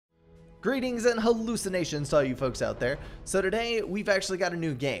Greetings and hallucinations to all you folks out there. So today we've actually got a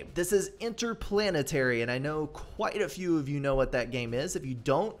new game. This is Interplanetary, and I know quite a few of you know what that game is. If you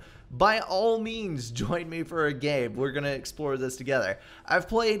don't, by all means join me for a game. We're going to explore this together. I've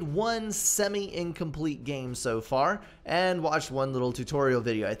played one semi-incomplete game so far and watched one little tutorial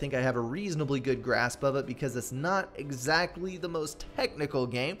video. I think I have a reasonably good grasp of it because it's not exactly the most technical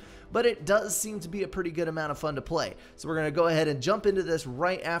game, but it does seem to be a pretty good amount of fun to play. So we're going to go ahead and jump into this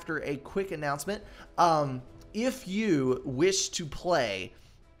right after a quick announcement. If you wish to play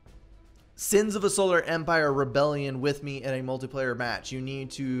Sins of a Solar Empire Rebellion with me in a multiplayer match, you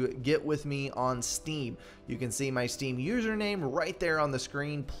need to get with me on Steam. You can see my Steam username right there on the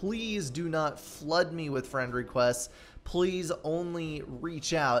screen. Please do not flood me with friend requests. Please only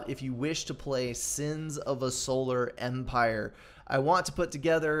reach out if you wish to play Sins of a Solar Empire. I want to put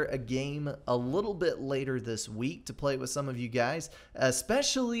together a game a little bit later this week to play with some of you guys,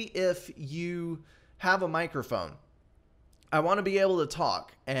 especially if you have a microphone. I want to be able to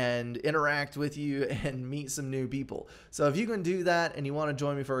talk and interact with you and meet some new people. So if you can do that and you want to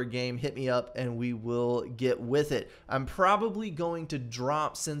join me for a game, hit me up and we will get with it. I'm probably going to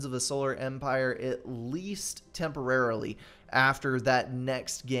drop Sins of a Solar Empire at least temporarily after that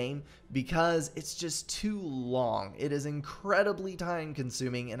next game because it's just too long. It is incredibly time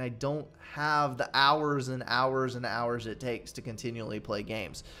consuming and I don't have the hours and hours and hours it takes to continually play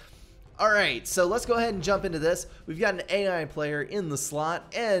games. Alright, so let's go ahead and jump into this. We've got an AI player in the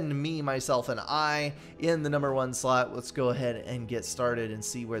slot, and me, myself, and I in the #1 slot. Let's go ahead and get started and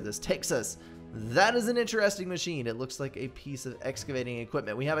see where this takes us. That is an interesting machine. It looks like a piece of excavating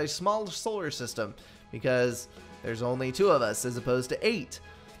equipment. We have a small solar system because there's only 2 of us as opposed to 8,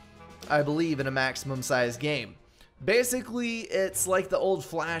 I believe, in a maximum size game. Basically, it's like the old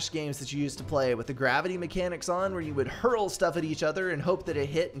Flash games that you used to play with the gravity mechanics on, where you would hurl stuff at each other and hope that it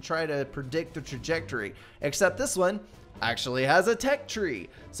hit and try to predict the trajectory. Except this one actually has a tech tree,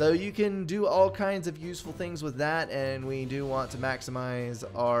 so you can do all kinds of useful things with that, and we do want to maximize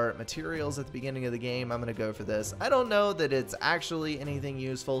our materials at the beginning of the game. I'm going to go for this. I don't know that it's actually anything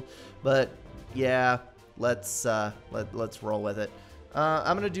useful, but yeah, let's roll with it.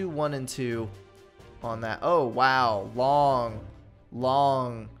 I'm going to do 1 and 2. On that. Oh wow,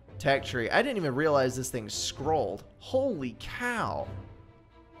 long tech tree. I didn't even realize this thing scrolled. Holy cow,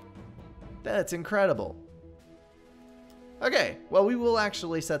 that's incredible. Okay, well, we will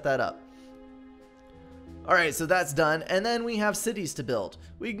actually set that up. Alright, so that's done, and then we have cities to build.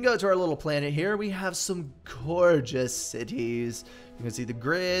 We can go to our little planet here. We have some gorgeous cities. You can see the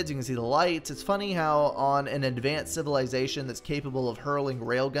grids, you can see the lights. It's funny how on an advanced civilization that's capable of hurling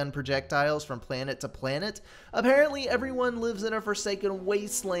railgun projectiles from planet to planet, apparently everyone lives in a forsaken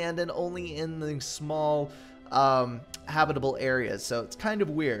wasteland and only in the small habitable areas, so it's kind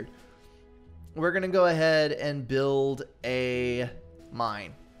of weird. We're going to go ahead and build a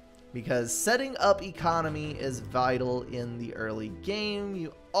mine, because setting up economy is vital in the early game.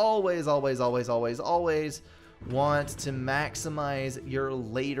 You always want to maximize your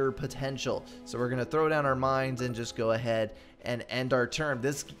later potential. So we're going to throw down our mines and just go ahead and end our turn.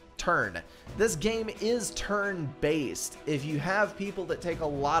 This game is turn-based. If you have people that take a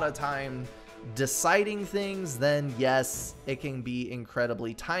lot of time deciding things, then yes, it can be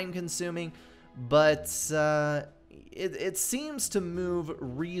incredibly time-consuming, but it seems to move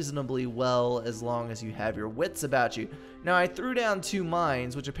reasonably well as long as you have your wits about you. Now, I threw down 2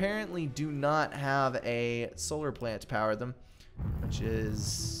 mines, which apparently do not have a solar plant to power them, which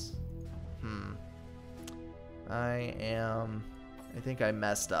is... I think I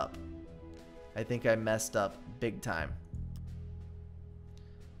messed up. I think I messed up big time.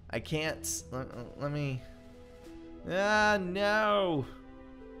 I can't... Let me... Ah, no!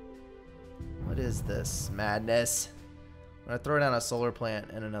 What is this madness? I'm going to throw down a solar plant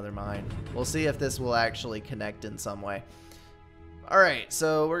and another mine. We'll see if this will actually connect in some way. Alright,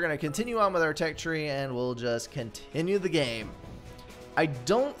 so we're going to continue on with our tech tree and we'll just continue the game. I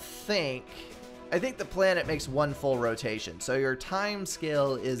think the planet makes 1 full rotation, so your time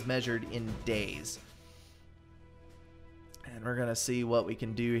scale is measured in days. And we're going to see what we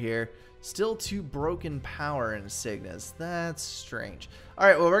can do here. Still 2 broken power insignias. That's strange.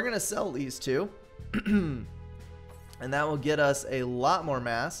 Alright, well, we're going to sell these 2. And that will get us a lot more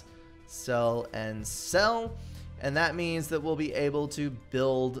mass. Sell and sell. And that means that we'll be able to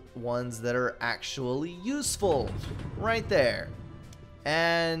build ones that are actually useful. Right there.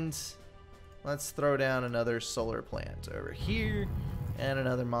 And let's throw down another solar plant over here. And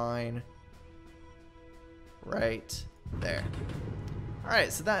another mine right there.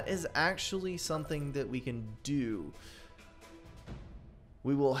 Alright, so that is actually something that we can do.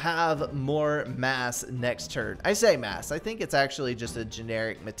 we will have more mass next turn. I say mass. I think it's actually just a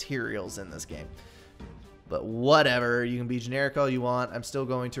generic materials in this game. But whatever. You can be generic all you want. I'm still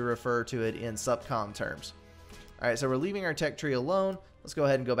going to refer to it in subcom terms. All right, so we're leaving our tech tree alone. Let's go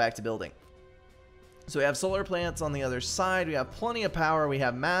ahead and go back to building. So we have solar plants on the other side. We have plenty of power. We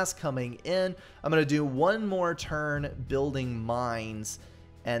have mass coming in. I'm going to do one more turn building mines,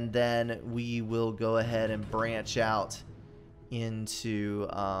 and then we will go ahead and branch out into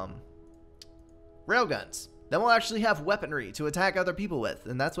railguns. Then we'll actually have weaponry to attack other people with,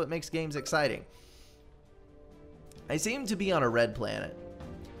 and that's what makes games exciting. I seem to be on a red planet.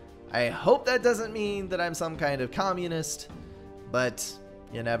 I hope that doesn't mean that I'm some kind of communist, but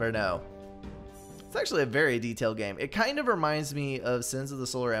you never know. It's actually a very detailed game. It kind of reminds me of Sins of the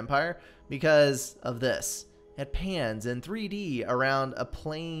Solar Empire because of this. It pans in 3D around a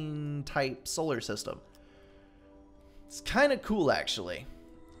plane type solar system. It's kind of cool, actually.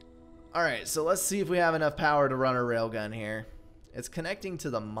 Alright, so let's see if we have enough power to run a railgun here. It's connecting to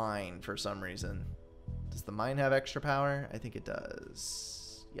the mine for some reason. Does the mine have extra power? I think it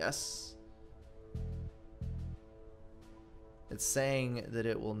does. Yes. It's saying that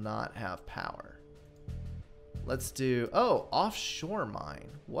it will not have power. Let's do... Oh, offshore mine.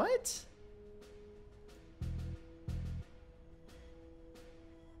 What?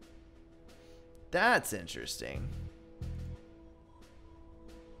 That's interesting.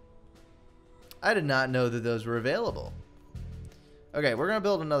 I did not know that those were available. Okay, we're gonna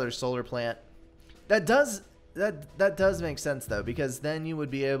build another solar plant. That does make sense though, because then you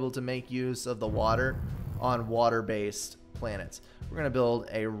would be able to make use of the water on water-based planets. We're gonna build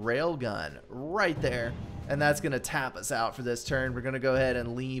a railgun right there, and that's gonna tap us out for this turn. We're gonna go ahead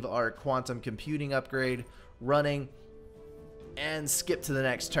and leave our quantum computing upgrade running and skip to the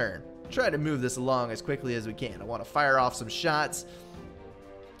next turn. Try to move this along as quickly as we can. I want to fire off some shots,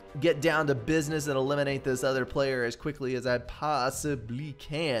 get down to business, and eliminate this other player as quickly as I possibly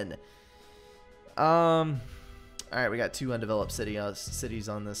can. Alright, we got 2 undeveloped cities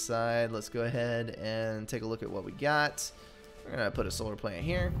on this side. Let's go ahead and take a look at what we got. We're going to put a solar plant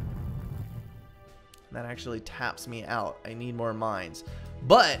here. That actually taps me out. I need more mines.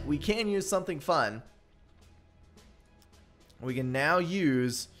 But we can use something fun. We can now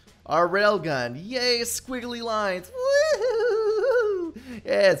use our railgun. Yay, squiggly lines. Woohoo!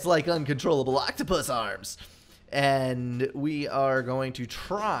 Yeah, it's like uncontrollable octopus arms. And we are going to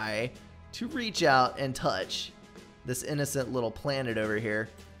try to reach out and touch this innocent little planet over here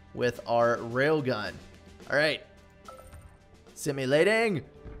with our railgun. All right. Simulating.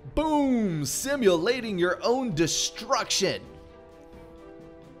 Boom! Simulating your own destruction.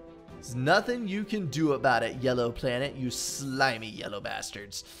 There's nothing you can do about it, yellow planet, you slimy yellow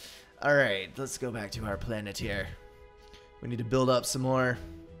bastards. Alright, let's go back to our planet here. We need to build up some more.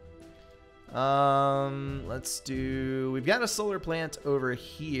 Let's do... We've got a solar plant over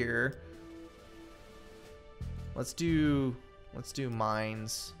here. Let's do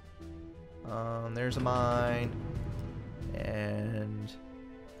mines. There's a mine. And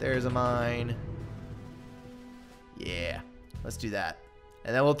there's a mine. Yeah, let's do that.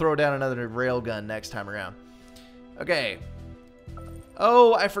 And then we'll throw down another railgun next time around. Okay.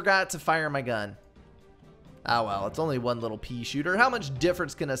 Oh, I forgot to fire my gun. Ah, well, it's only one little pea shooter. How much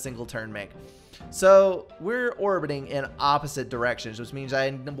difference can a single turn make? So we're orbiting in opposite directions, which means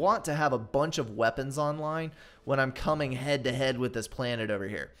I want to have a bunch of weapons online when I'm coming head to head with this planet over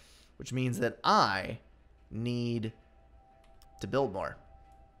here, which means that I need to build more.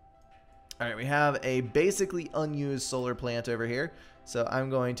 All right, we have a basically unused solar plant over here. So I'm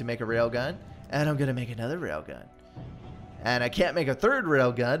going to make a railgun, and I'm going to make another railgun. And I can't make a third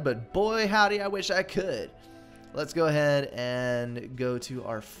railgun, but boy, howdy, I wish I could. Let's go ahead and go to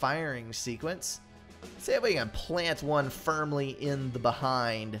our firing sequence. See if we can plant one firmly in the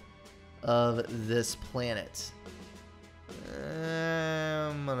behind of this planet.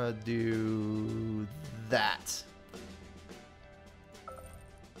 I'm going to do that.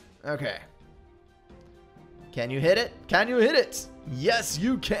 Okay. Can you hit it? Can you hit it? Yes,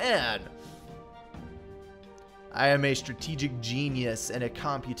 you can. I am a strategic genius and a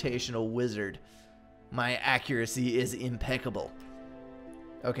computational wizard. My accuracy is impeccable.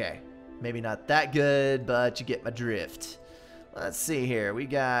 Okay, maybe not that good, but you get my drift. Let's see here. We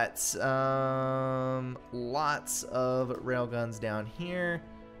got lots of railguns down here.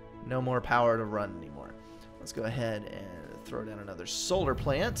 No more power to run anymore. Let's go ahead and throw down another solar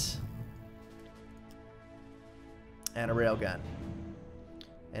plant. And a railgun.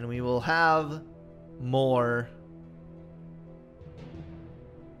 And we will have more.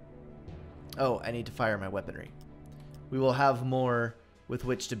 Oh, I need to fire my weaponry. We will have more with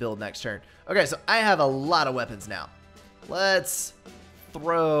which to build next turn. Okay, so I have a lot of weapons now. Let's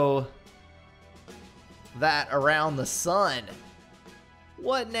throw that around the sun.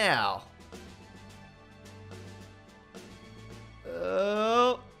 What now?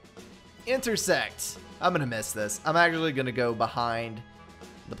 Oh, intersect. I'm gonna miss this. I'm actually gonna go behind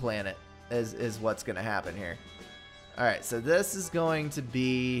the planet is what's gonna happen here. All right, so this is going to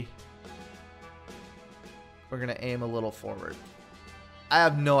be, we're gonna aim a little forward. I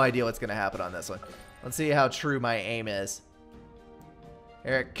have no idea what's gonna happen on this one. Let's see how true my aim is.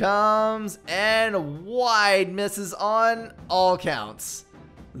 Here it comes, and wide, misses on all counts.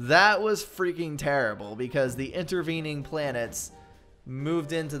 That was freaking terrible because the intervening planets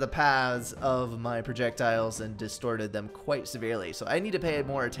moved into the paths of my projectiles and distorted them quite severely. So I need to pay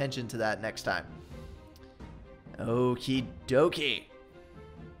more attention to that next time. Okie dokie.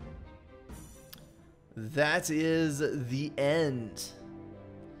 That is the end.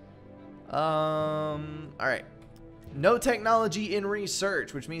 Alright. No technology in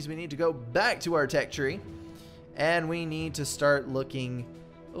research, which means we need to go back to our tech tree. And we need to start looking...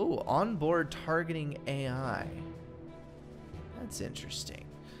 Oh, onboard targeting AI. That's interesting.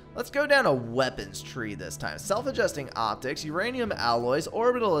 Let's go down a weapons tree this time. Self-adjusting optics, uranium alloys,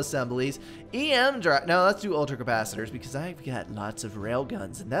 orbital assemblies, EM drive. No, let's do ultracapacitors because I've got lots of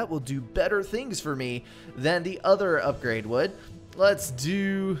railguns and that will do better things for me than the other upgrade would. Let's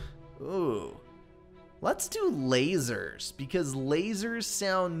do... Ooh. Let's do lasers because lasers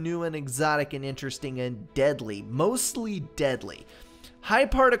sound new and exotic and interesting and deadly. Mostly deadly. High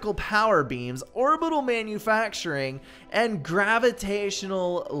particle power beams, orbital manufacturing, and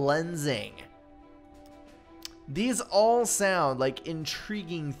gravitational lensing. These all sound like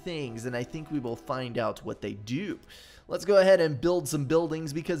intriguing things, and I think we will find out what they do. Let's go ahead and build some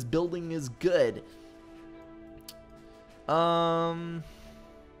buildings because building is good.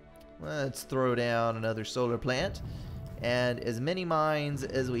 Let's throw down another solar plant and as many mines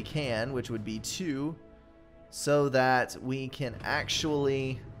as we can, which would be 2. So that we can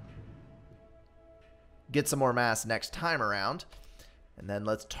actually get some more mass next time around. And then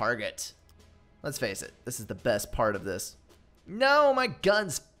let's target. Let's face it, this is the best part of this. No, my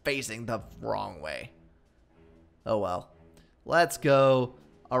gun's facing the wrong way. Oh well. Let's go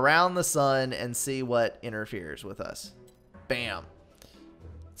around the sun and see what interferes with us. Bam.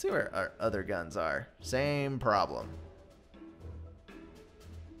 Let's see where our other guns are. Same problem.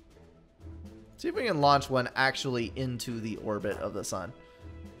 See if we can launch one actually into the orbit of the sun.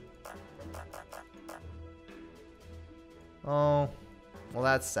 Oh, well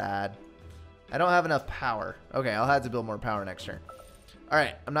that's sad. I don't have enough power. Okay, I'll have to build more power next turn.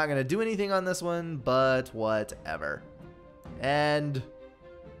 Alright, I'm not going to do anything on this one, but whatever. And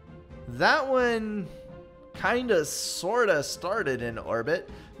that one kind of sort of started in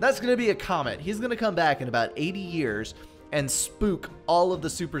orbit. That's going to be a comet. He's going to come back in about 80 years and spook all of the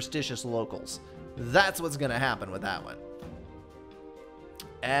superstitious locals. That's what's going to happen with that one.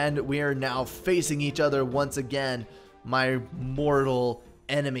 And we are now facing each other once again, my mortal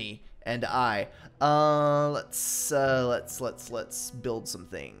enemy and I. Let's build some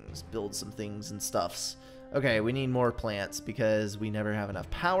things. Build some things and stuffs. Okay, we need more plants because we never have enough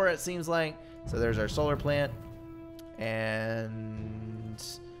power, it seems like. So there's our solar plant. And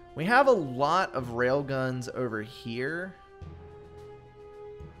we have a lot of railguns over here.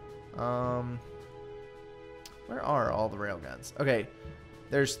 Where are all the railguns? Okay,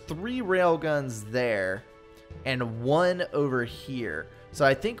 there's 3 railguns there and 1 over here. So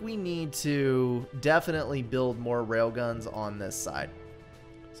I think we need to definitely build more railguns on this side.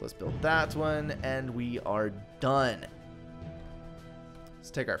 So let's build that one and we are done.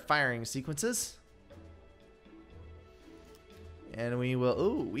 Let's take our firing sequences. And we will,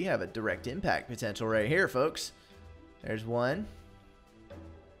 ooh, we have a direct impact potential right here, folks. There's one.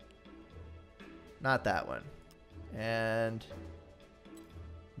 Not that one. And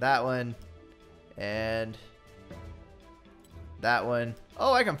that one. And that one.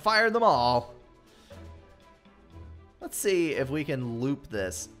 Oh, I can fire them all. Let's see if we can loop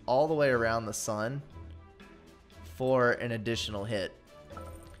this all the way around the sun for an additional hit.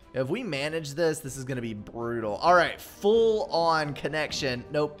 If we manage this, this is going to be brutal. All right, full on connection.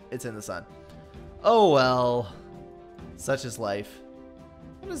 Nope, it's in the sun. Oh, well. Such is life.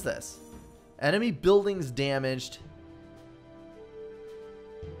 What is this? Enemy buildings damaged.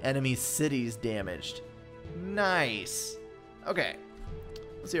 Enemy cities damaged. Nice. Okay.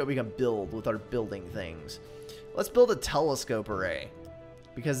 Let's see what we can build with our building things. Let's build a telescope array.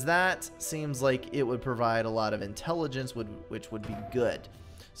 Because that seems like it would provide a lot of intelligence, which would be good.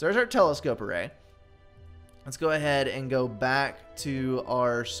 So there's our telescope array. Let's go ahead and go back to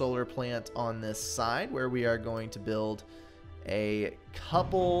our solar plant on this side where we are going to build a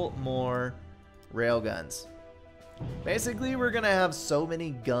couple more railguns. Basically, we're going to have so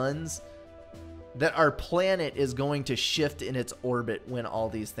many guns that our planet is going to shift in its orbit when all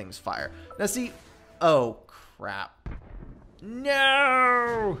these things fire. Now see, oh crap.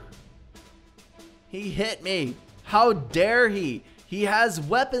 No! He hit me. How dare he? He has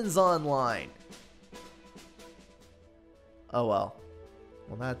weapons online. Oh well.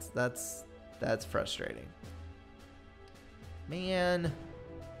 Well, that's frustrating. Man.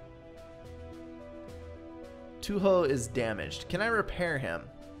 Tuho is damaged. Can I repair him?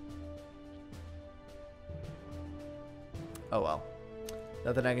 Oh well.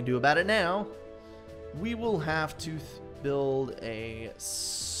 Nothing I can do about it now. We will have to build a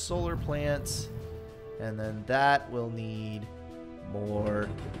solar plant, and then that will need more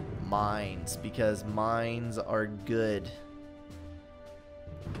mines because mines are good.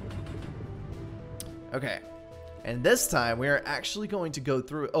 Okay, and this time we are actually going to go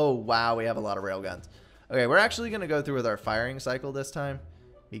through. Oh wow, we have a lot of railguns. Okay, we're actually going to go through with our firing cycle this time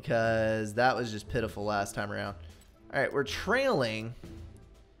because that was just pitiful last time around. All right, we're trailing,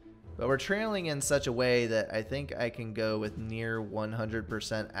 but we're trailing in such a way that I think I can go with near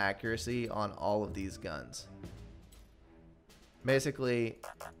 100% accuracy on all of these guns. Basically,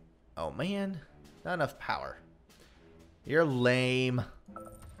 oh man, not enough power. You're lame.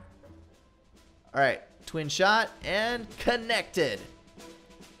 All right, twin shot and connected.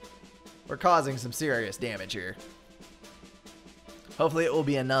 We're causing some serious damage here. Hopefully it will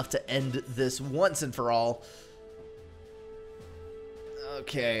be enough to end this once and for all.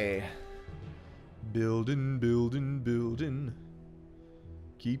 Okay. Building, building, building.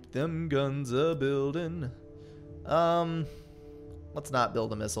 Keep them guns a-building. Let's not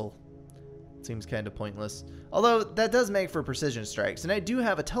build a missile. Seems kind of pointless. Although, that does make for precision strikes. And I do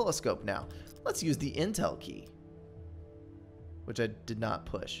have a telescope now. Let's use the intel key. Which I did not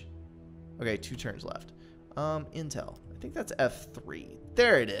push. Okay, 2 turns left. Intel. I think that's F3.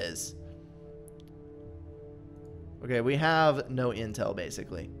 There it is. Okay, we have no intel,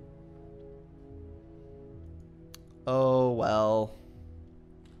 basically. Oh, well.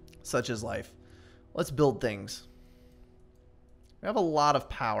 Such is life. Let's build things. We have a lot of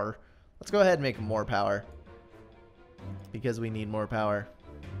power. Let's go ahead and make more power. Because we need more power.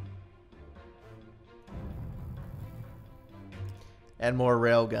 And more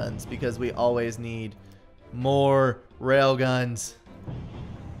railguns, because we always need more railguns.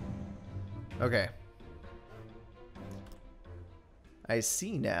 Okay. I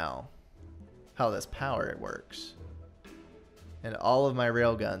see now how this power works. And all of my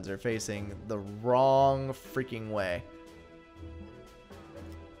railguns are facing the wrong freaking way.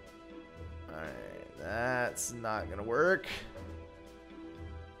 Alright, that's not gonna work.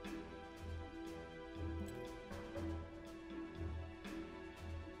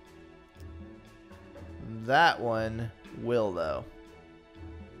 That one will, though.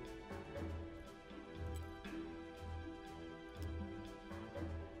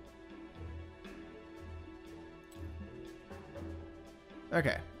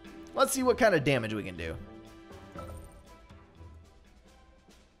 Okay. Let's see what kind of damage we can do.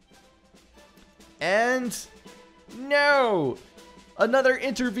 And no! Another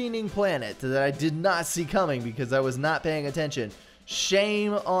intervening planet that I did not see coming because I was not paying attention.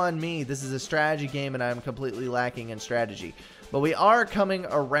 Shame on me. This is a strategy game and I'm completely lacking in strategy. But we are coming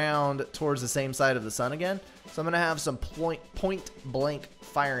around towards the same side of the sun again. So I'm going to have some point blank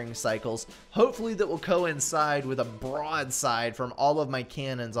firing cycles. Hopefully that will coincide with a broadside from all of my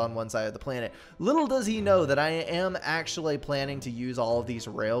cannons on one side of the planet. Little does he know that I am actually planning to use all of these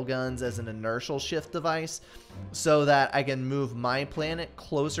railguns as an inertial shift device so that I can move my planet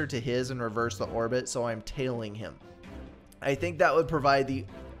closer to his and reverse the orbit so I'm tailing him. I think that would provide the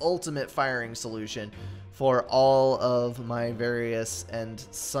ultimate firing solution for all of my various and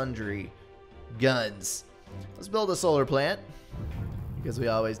sundry guns. Let's build a solar plant, because we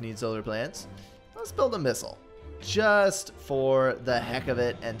always need solar plants. Let's build a missile, just for the heck of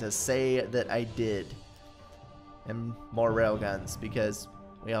it and to say that I did. And more railguns, because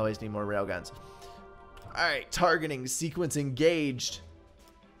we always need more railguns. Alright, targeting sequence engaged.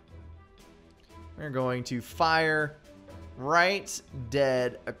 We're going to fire right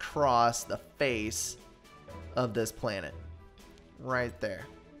dead across the face of this planet. Right there.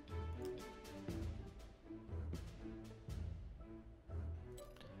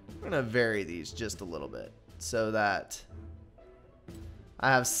 I'm going to vary these just a little bit so that I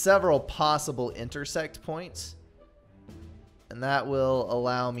have several possible intersect points, and that will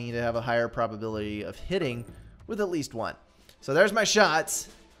allow me to have a higher probability of hitting with at least one. So there's my shots.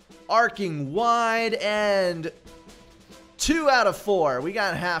 Arcing wide, and 2 out of 4. We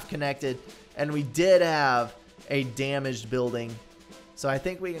got half connected, and we did have a damaged building. So I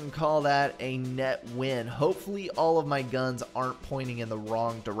think we can call that a net win. Hopefully all of my guns aren't pointing in the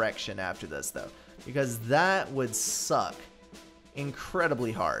wrong direction after this, though, because that would suck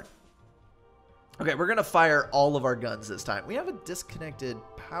incredibly hard. Okay, we're going to fire all of our guns this time. We have a disconnected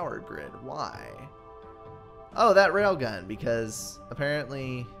power grid. Why? Oh, that railgun, because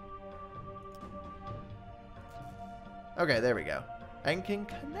apparently... Okay, there we go. I can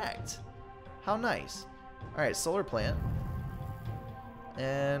connect. How nice. Alright, solar plant.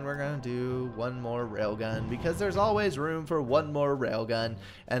 And we're going to do one more railgun, because there's always room for one more railgun.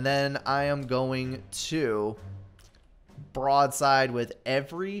 And then I am going to broadside with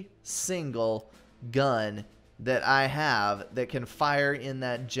every single gun that I have that can fire in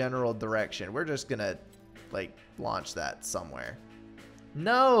that general direction. We're just going to, like, launch that somewhere.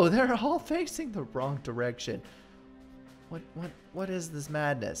 No, they're all facing the wrong direction. What is this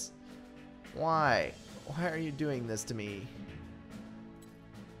madness? Why? Why are you doing this to me?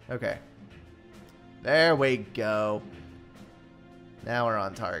 Okay. There we go. Now we're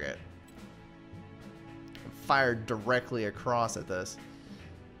on target. Fired directly across at this.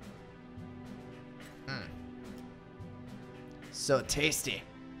 So tasty.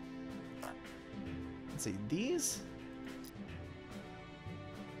 Let's see, these?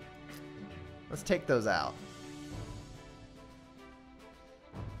 Let's take those out.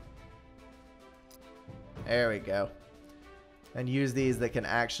 There we go. And use these that can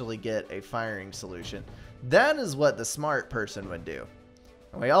actually get a firing solution. That is what the smart person would do.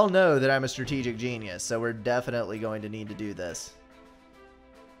 And we all know that I'm a strategic genius, so we're definitely going to need to do this.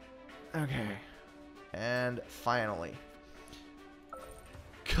 Okay. And finally.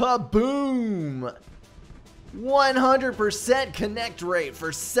 Kaboom! 100% connect rate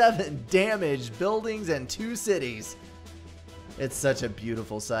for 7 damaged buildings and 2 cities. It's such a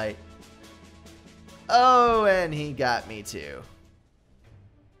beautiful sight. Oh, and he got me too.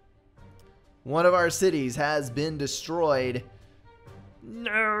 One of our cities has been destroyed.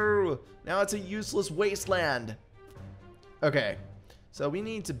 No! Now it's a useless wasteland. Okay, so we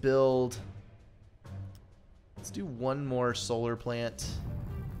need to build... Let's do one more solar plant.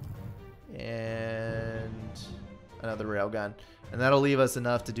 And another railgun. And that'll leave us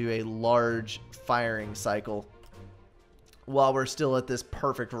enough to do a large firing cycle while we're still at this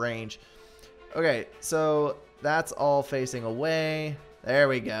perfect range. Okay, so that's all facing away. There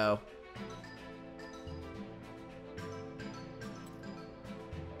we go.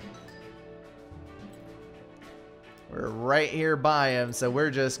 We're right here by him, so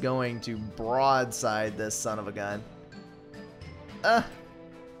we're just going to broadside this son of a gun.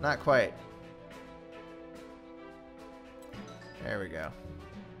 Not quite. There we go.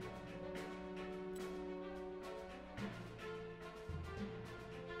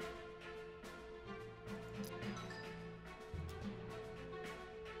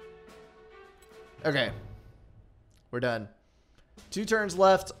 Okay. We're done. 2 turns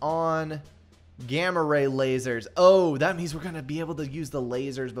left on gamma ray lasers. Oh, that means we're going to be able to use the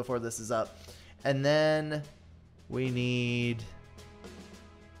lasers before this is up. And then we need...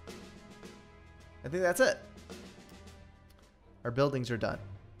 I think that's it. Our buildings are done.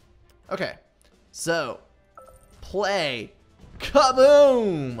 Okay. So, play.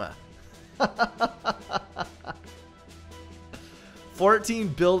 Kaboom! 14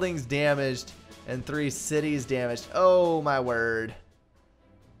 buildings damaged and 3 cities damaged. Oh, my word.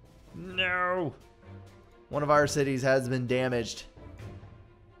 No. One of our cities has been damaged.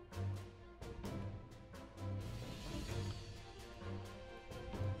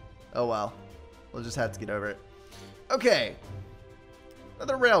 Oh, well. We'll just have to get over it. Okay.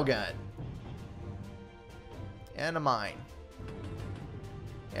 Another railgun. And a mine.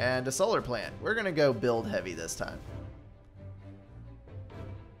 And a solar plant. We're going to go build heavy this time.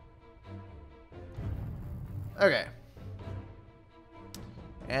 Okay.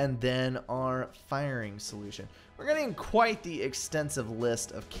 And then our firing solution. We're getting quite the extensive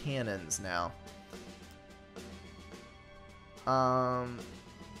list of cannons now. Alright,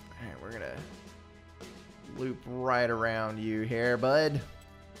 we're gonna loop right around you here, bud.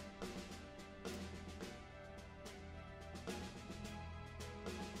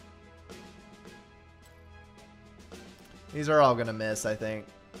 These are all gonna miss, I think.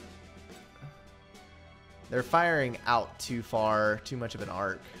 They're firing out too far, too much of an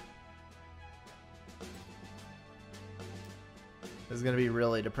arc. This is going to be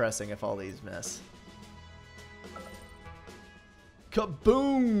really depressing if all these miss.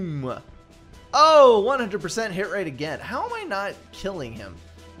 Kaboom! Oh, 100% hit rate again. How am I not killing him?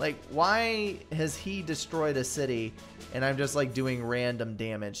 Like, why has he destroyed a city and I'm just like doing random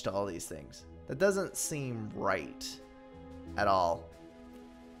damage to all these things? That doesn't seem right at all.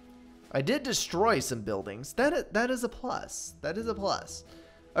 I did destroy some buildings. That is a plus. That is a plus.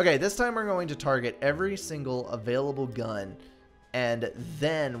 Okay, this time we're going to target every single available gun and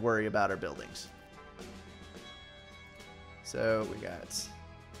then worry about our buildings. So we got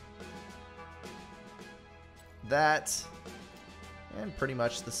that and pretty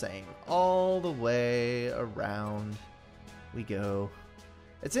much the same. All the way around we go.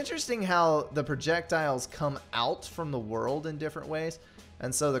 It's interesting how the projectiles come out from the world in different ways.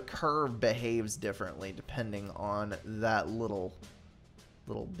 And so the curve behaves differently depending on that little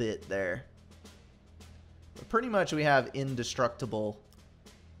bit there. But pretty much we have indestructible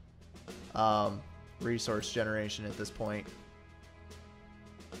resource generation at this point.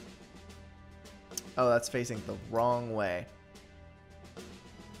 Oh, that's facing the wrong way.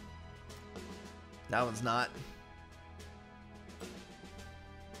 That one's not.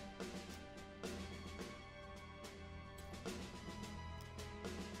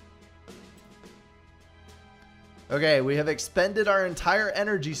 Okay, we have expended our entire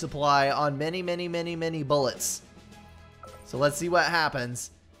energy supply on many bullets. So let's see what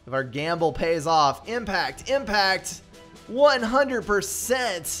happens if our gamble pays off. Impact, impact,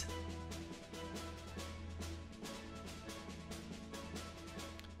 100%.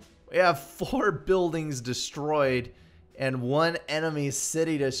 We have 4 buildings destroyed and 1 enemy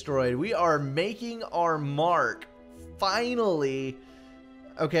city destroyed. We are making our mark, finally.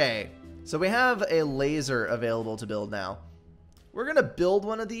 Okay. So we have a laser available to build now. We're going to build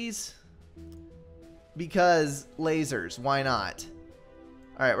one of these because lasers, why not?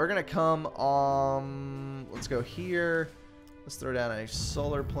 All right, we're going to come let's go here. Let's throw down a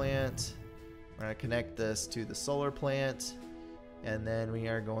solar plant. We're going to connect this to the solar plant. And then we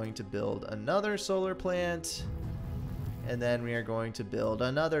are going to build another solar plant. And then we are going to build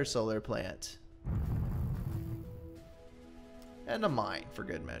another solar plant. And a mine for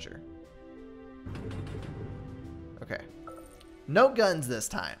good measure. Okay. No guns this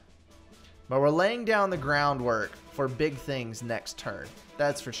time. But we're laying down the groundwork for big things next turn.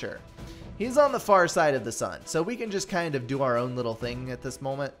 That's for sure. He's on the far side of the sun, so we can just kind of do our own little thing at this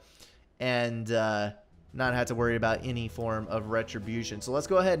moment and not have to worry about any form of retribution. So let's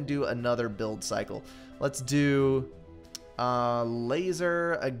go ahead and do another build cycle. Let's do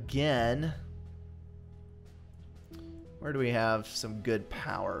laser again. Where do we have some good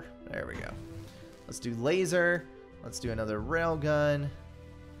power? There we go. Let's do laser. Let's do another railgun.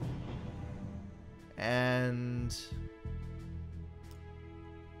 And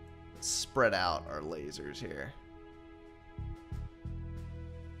spread out our lasers here.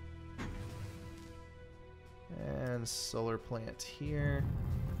 And solar plant here.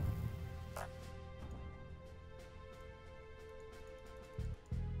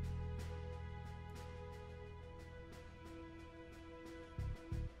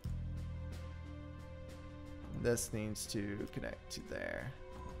 This needs to connect to there.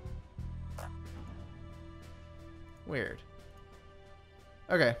 Weird.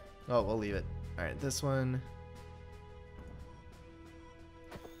 Okay. Oh, we'll leave it. All right, this one.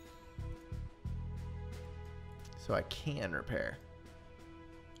 So I can repair.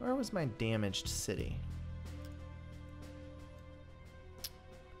 Where was my damaged city?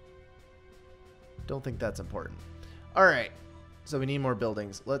 Don't think that's important. All right. So we need more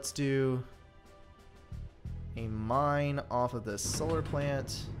buildings. Let's do a mine off of this solar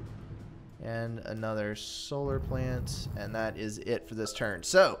plant and another solar plant, and that is it for this turn.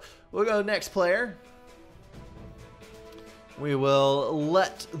 So we'll go next player. We will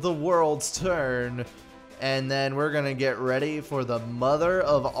let the world's turn, and then we're gonna get ready for the mother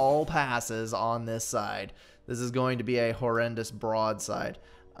of all passes on this side. This is going to be a horrendous broadside.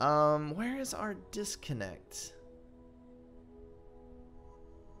 Where is our disconnect?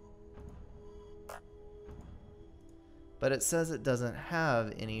 But it says it doesn't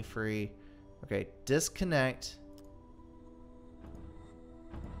have any free. Okay, disconnect.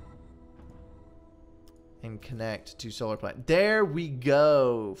 And connect to solar plant. There we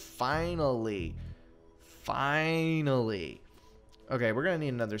go. Finally. Finally. Okay, we're going to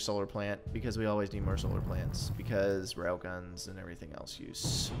need another solar plant because we always need more solar plants because railguns and everything else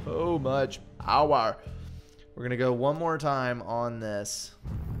use so much power. We're going to go one more time on this.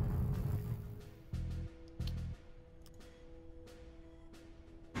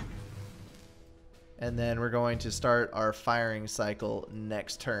 And then we're going to start our firing cycle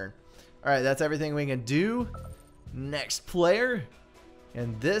next turn. All right, that's everything we can do. Next player.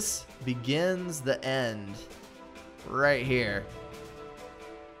 And this begins the end right here.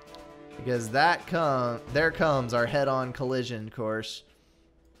 Because there comes our head-on collision course.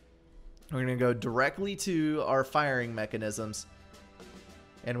 We're going to go directly to our firing mechanisms.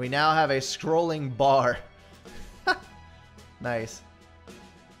 And we now have a scrolling bar. Nice.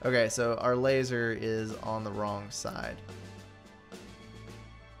 Okay, so our laser is on the wrong side.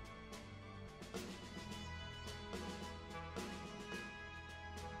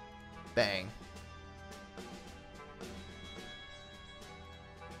 Bang.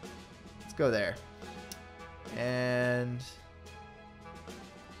 Let's go there. And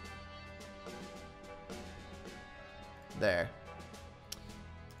there.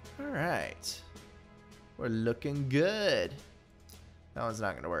 All right. We're looking good. That one's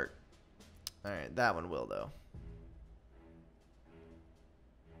not going to work. All right, that one will, though.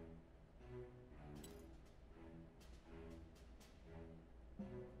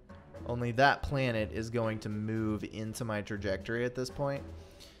 Only that planet is going to move into my trajectory at this point.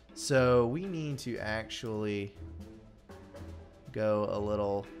 So we need to actually go a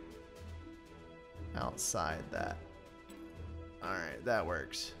little outside that. All right, that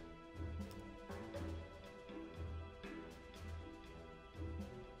works.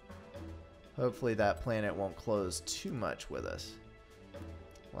 Hopefully that planet won't close too much with us.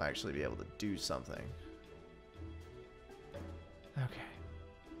 We'll actually be able to do something. Okay.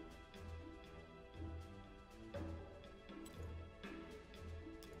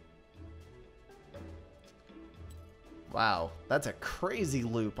 Wow, that's a crazy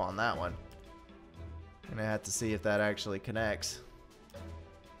loop on that one. I'm gonna have to see if that actually connects.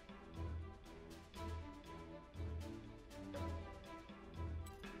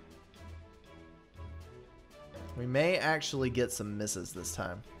 We may actually get some misses this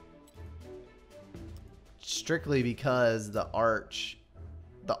time. Strictly because the arc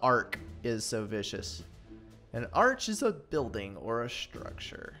is so vicious. An arch is a building or a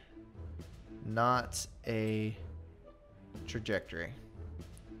structure, not a trajectory.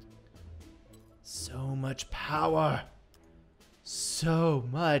 So much power. So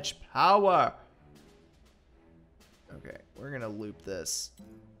much power. Okay, we're gonna loop this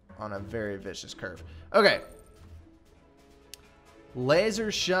on a very vicious curve. Okay.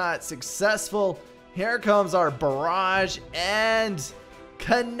 Laser shot successful. Here comes our barrage and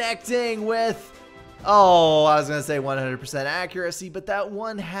connecting with, oh, I was going to say 100% accuracy, but that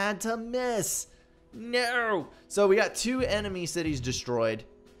one had to miss. No. So we got 2 enemy cities destroyed.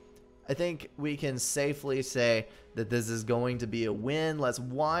 I think we can safely say that this is going to be a win. Let's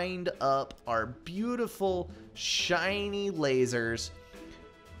wind up our beautiful, shiny lasers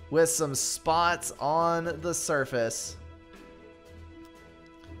with some spots on the surface.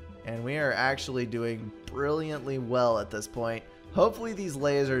 And we are actually doing brilliantly well at this point. Hopefully these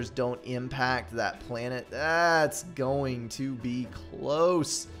lasers don't impact that planet. That's going to be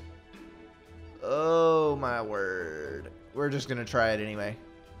close. Oh my word. We're just going to try it anyway.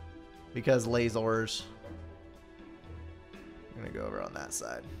 Because lasers. I'm going to go over on that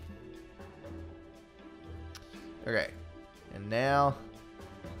side. Okay. And now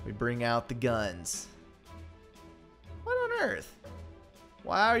we bring out the guns. What on earth?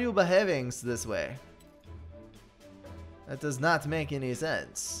 Why are you behaving this way? That does not make any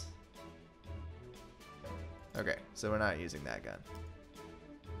sense. Okay, so we're not using that gun.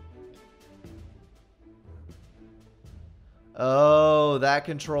 Oh, that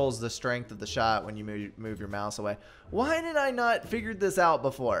controls the strength of the shot when you move your mouse away. Why did I not figure this out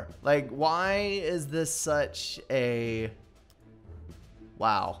before? Like, why is this such a...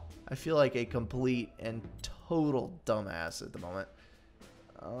 Wow. I feel like a complete and total dumbass at the moment.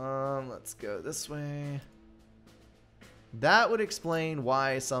 Let's go this way. That would explain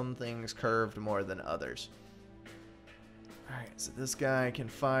why some things curved more than others. Alright, so this guy can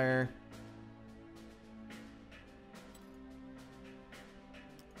fire.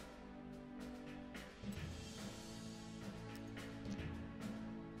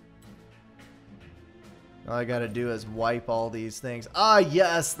 All I gotta do is wipe all these things. Ah,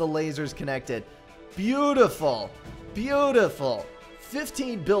 yes, the laser's connected. Beautiful. Beautiful.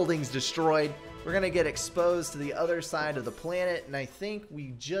 15 buildings destroyed. We're going to get exposed to the other side of the planet, and I think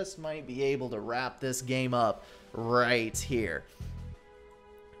we just might be able to wrap this game up right here.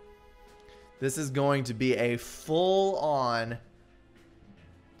 This is going to be a full-on,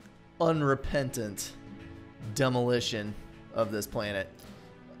 unrepentant demolition of this planet.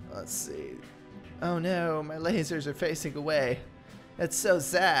 Let's see. Oh no, my lasers are facing away. It's so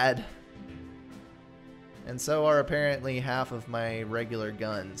sad. And so are apparently half of my regular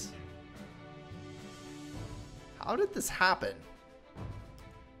guns. How did this happen?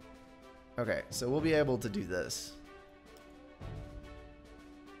 Okay, so we'll be able to do this.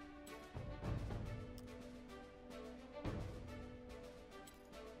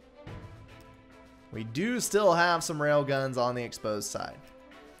 We do still have some railguns on the exposed side.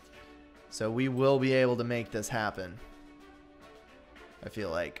 So we will be able to make this happen. I feel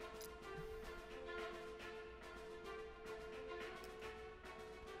like.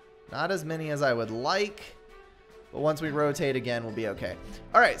 Not as many as I would like. But once we rotate again, we'll be okay.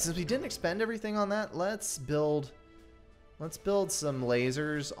 Alright, since we didn't expend everything on that, let's build some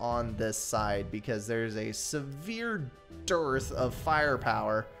lasers on this side because there's a severe dearth of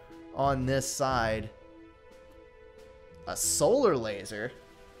firepower on this side. A solar laser?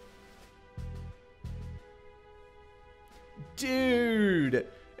 Dude!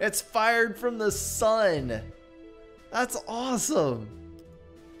 It's fired from the sun! That's awesome!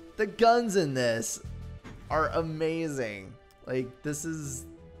 The guns in this are amazing. Like, this is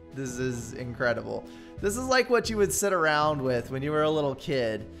incredible. This is like what you would sit around with when you were a little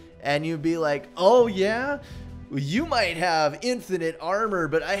kid and you'd be like, oh yeah? You might have infinite armor,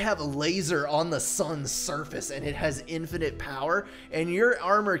 but I have a laser on the sun's surface and it has infinite power, and your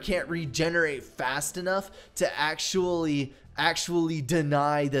armor can't regenerate fast enough to actually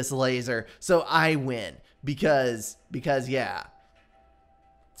deny this laser. So I win because yeah.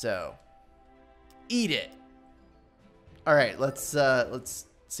 So eat it. All right, let's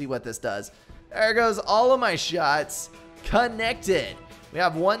see what this does. There goes all of my shots connected. We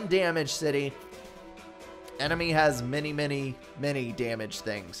have one damaged city. Enemy has many damaged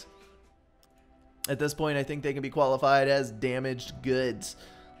things. At this point, I think they can be qualified as damaged goods.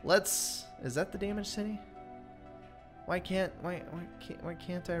 Is that the damaged city? Why can't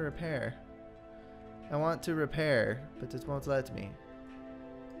I repair? I want to repair, but it won't let me.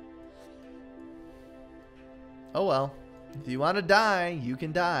 Oh well. If you want to die, you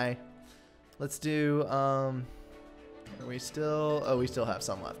can die. Let's do, are we still, oh, we still have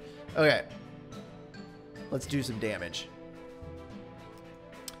some left. Okay. Let's do some damage.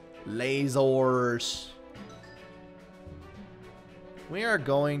 Lasers. We are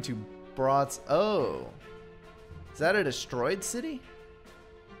going to oh. Is that a destroyed city?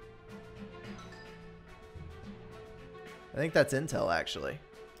 I think that's intel, actually.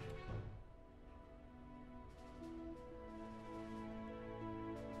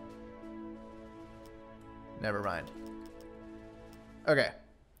 Never mind. Okay.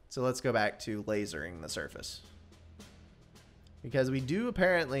 So let's go back to lasering the surface. Because we do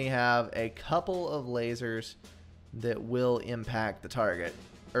apparently have a couple of lasers that will impact the target.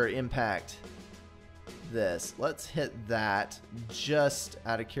 Or impact this. Let's hit that just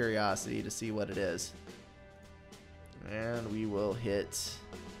out of curiosity to see what it is. And we will hit...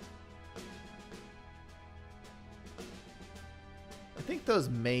 I think those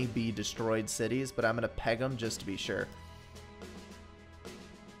may be destroyed cities, but I'm going to peg them just to be sure.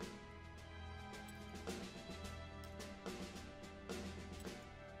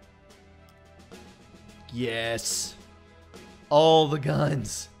 Yes. All the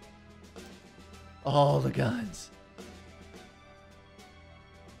guns. All the guns.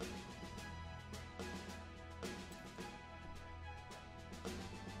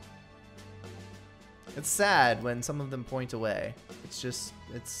 It's sad when some of them point away. It's just,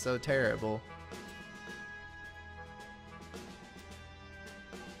 it's so terrible.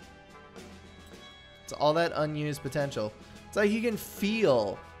 It's all that unused potential. It's like you can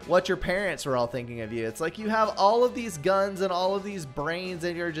feel what your parents were all thinking of you. It's like you have all of these guns and all of these brains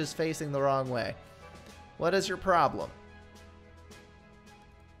and you're just facing the wrong way. What is your problem?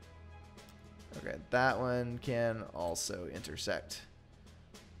 Okay, that one can also intersect.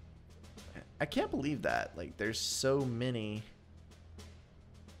 I can't believe that. Like, there's so many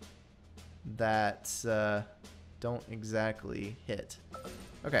that don't exactly hit.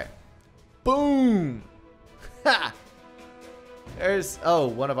 Okay. Boom! Ha! There's... Oh,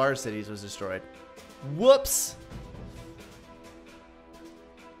 one of our cities was destroyed. Whoops!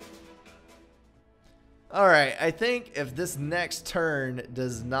 Alright, I think if this next turn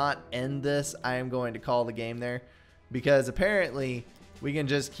does not end this, I am going to call the game there. Because apparently, we can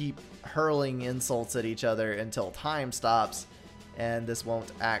just keep hurling insults at each other until time stops. And this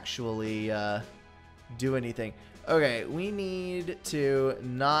won't actually do anything. Okay, we need to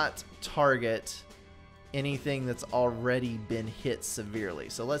not target anything that's already been hit severely.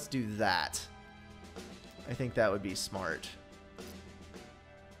 So let's do that. I think that would be smart.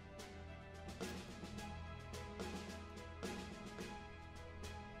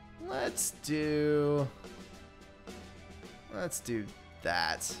 Let's do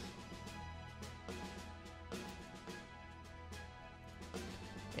that.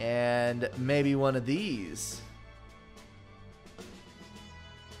 And maybe one of these.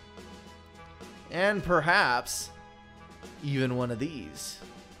 And perhaps even one of these.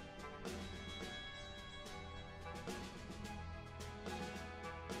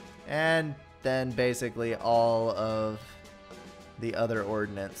 And then basically all of the other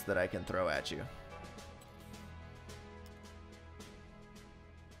ordnance that I can throw at you.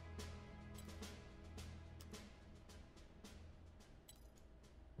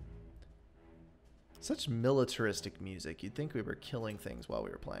 Such militaristic music. You'd think we were killing things while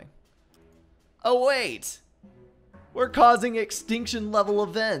we were playing. Oh, wait! We're causing extinction level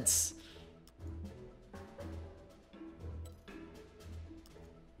events!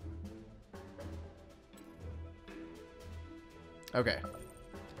 Okay.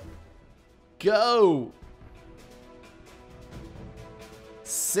 Go!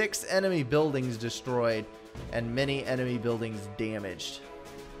 6 enemy buildings destroyed and many enemy buildings damaged.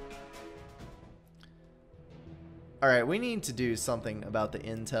 Alright, we need to do something about the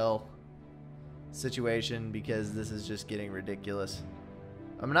intel situation because this is just getting ridiculous.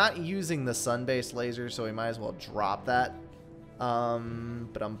 I'm not using the sun-based laser, so we might as well drop that.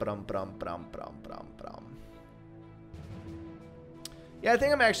 Yeah, I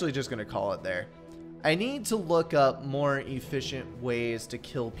think I'm actually just going to call it there. I need to look up more efficient ways to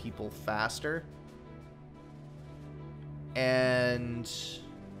kill people faster. And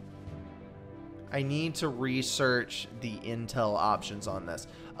I need to research the intel options on this.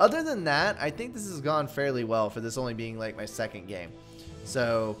 Other than that, I think this has gone fairly well for this only being like my second game.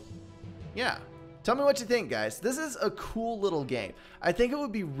 So, yeah. Tell me what you think, guys. This is a cool little game. I think it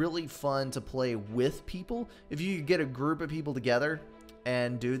would be really fun to play with people. If you could get a group of people together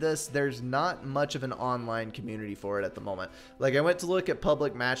and do this, there's not much of an online community for it at the moment. Like, I went to look at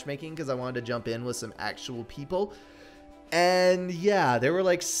public matchmaking because I wanted to jump in with some actual people. And yeah, there were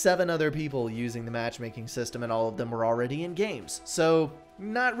like 7 other people using the matchmaking system, and all of them were already in games. So,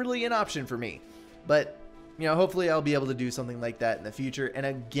 not really an option for me. But, you know, hopefully I'll be able to do something like that in the future. And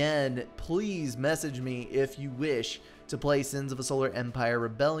again, please message me if you wish to play Sins of a Solar Empire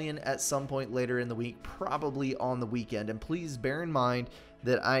Rebellion at some point later in the week, probably on the weekend. And please bear in mind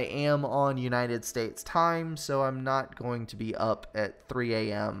that I am on United States time, so I'm not going to be up at 3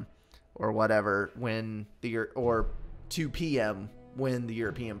 a.m. or whatever when or 2 p.m. when the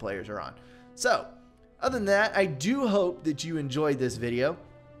European players are on. So, other than that, I do hope that you enjoyed this video.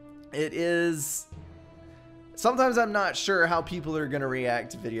 It is... Sometimes I'm not sure how people are going to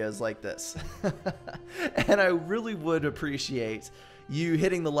react to videos like this. And I really would appreciate you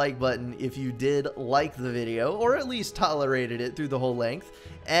hitting the like button if you did like the video, or at least tolerated it through the whole length.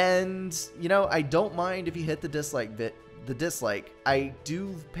 And, you know, I don't mind if you hit the dislike. I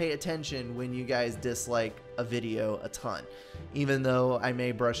do pay attention when you guys dislike a video a ton. Even though I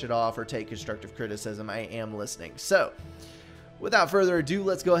may brush it off or take constructive criticism, I am listening. So, without further ado,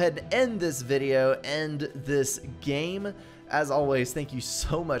 let's go ahead and end this video, end this game. As always, thank you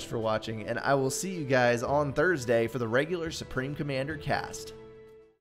so much for watching, and I will see you guys on Thursday for the regular Supreme Commander cast.